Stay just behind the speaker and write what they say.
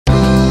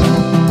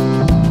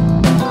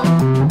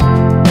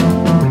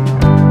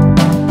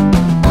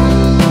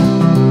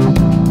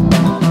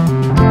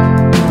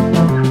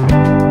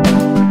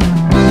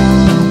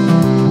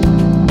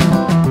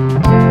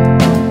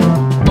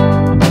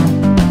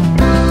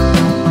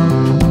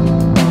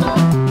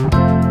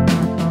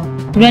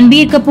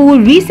Ranbir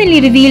Kapoor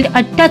recently revealed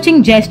a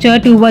touching gesture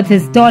towards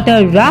his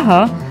daughter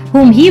Raha,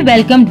 whom he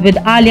welcomed with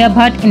Alia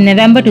Bhatt in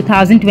November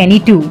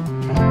 2022.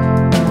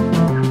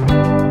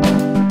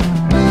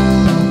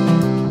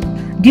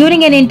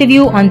 During an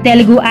interview on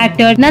Telugu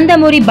actor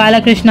Nandamuri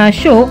Balakrishna's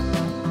show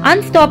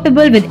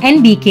Unstoppable with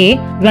NBK,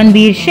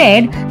 Ranbir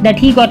shared that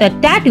he got a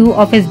tattoo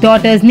of his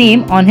daughter's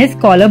name on his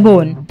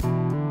collarbone.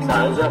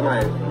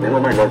 Name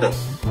of my daughter.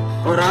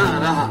 Oh,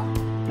 Raha.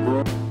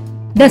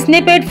 The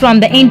snippet from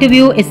the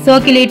interview is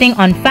circulating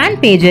on fan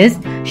pages,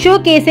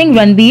 showcasing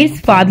Ranbir's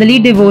fatherly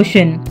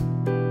devotion.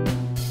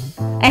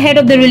 Ahead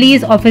of the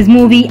release of his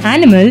movie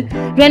Animal,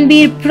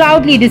 Ranbir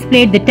proudly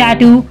displayed the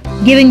tattoo,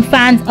 giving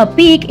fans a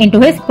peek into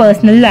his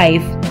personal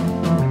life.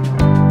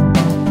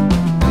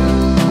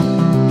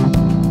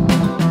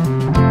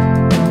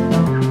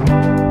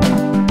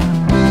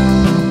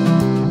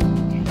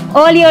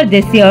 Earlier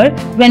this year,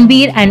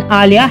 Ranbir and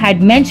Alia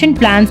had mentioned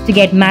plans to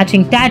get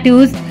matching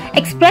tattoos,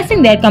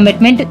 expressing their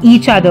commitment to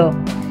each other.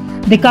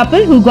 The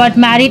couple, who got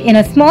married in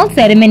a small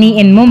ceremony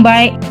in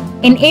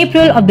Mumbai in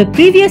April of the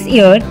previous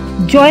year,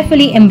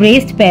 joyfully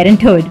embraced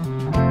parenthood.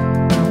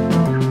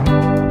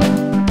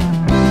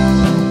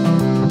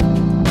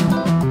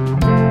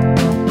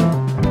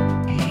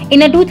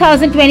 In a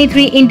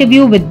 2023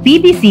 interview with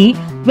BBC,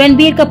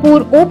 Ranbir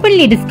Kapoor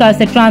openly discussed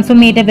the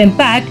transformative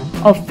impact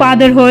of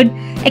fatherhood,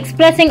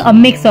 expressing a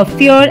mix of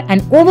fear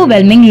and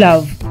overwhelming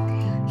love.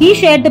 He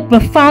shared the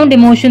profound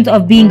emotions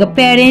of being a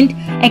parent,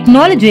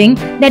 acknowledging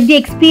that the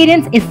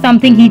experience is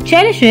something he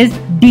cherishes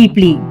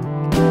deeply.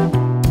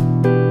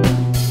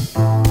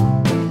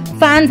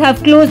 Fans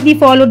have closely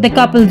followed the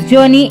couple's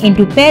journey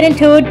into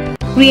parenthood,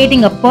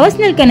 creating a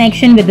personal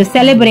connection with the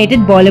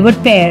celebrated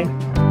Bollywood pair.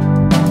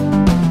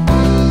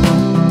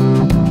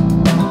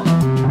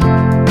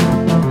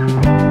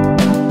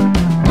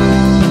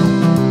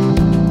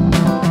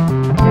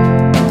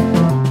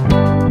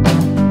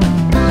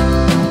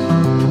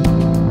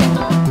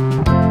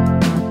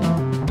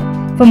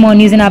 For more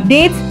news and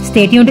updates,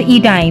 stay tuned to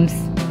ETimes.